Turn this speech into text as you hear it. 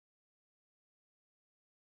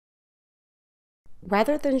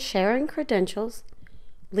Rather than sharing credentials,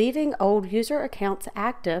 leaving old user accounts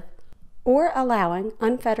active, or allowing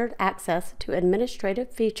unfettered access to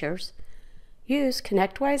administrative features, use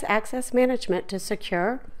ConnectWise Access Management to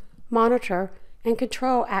secure, monitor, and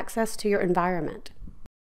control access to your environment.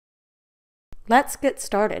 Let's get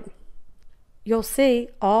started. You'll see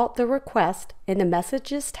all the requests in the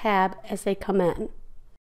Messages tab as they come in.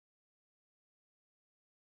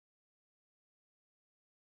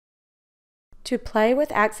 To play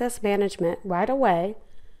with Access Management right away,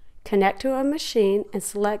 connect to a machine and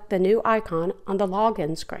select the new icon on the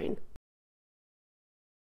login screen.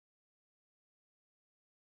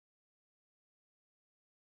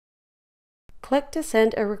 Click to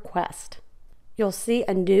send a request. You'll see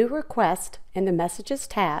a new request in the Messages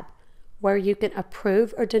tab where you can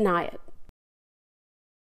approve or deny it.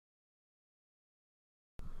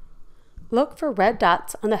 Look for red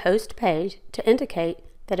dots on the host page to indicate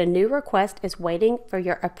that a new request is waiting for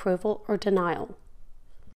your approval or denial.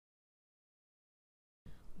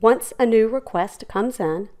 Once a new request comes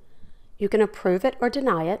in, you can approve it or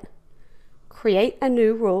deny it, create a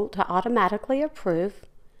new rule to automatically approve,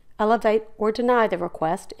 elevate or deny the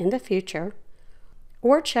request in the future,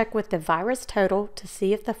 or check with the virus total to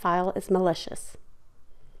see if the file is malicious.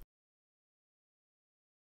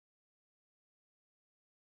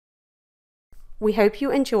 We hope you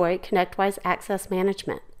enjoy ConnectWise Access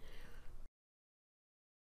Management.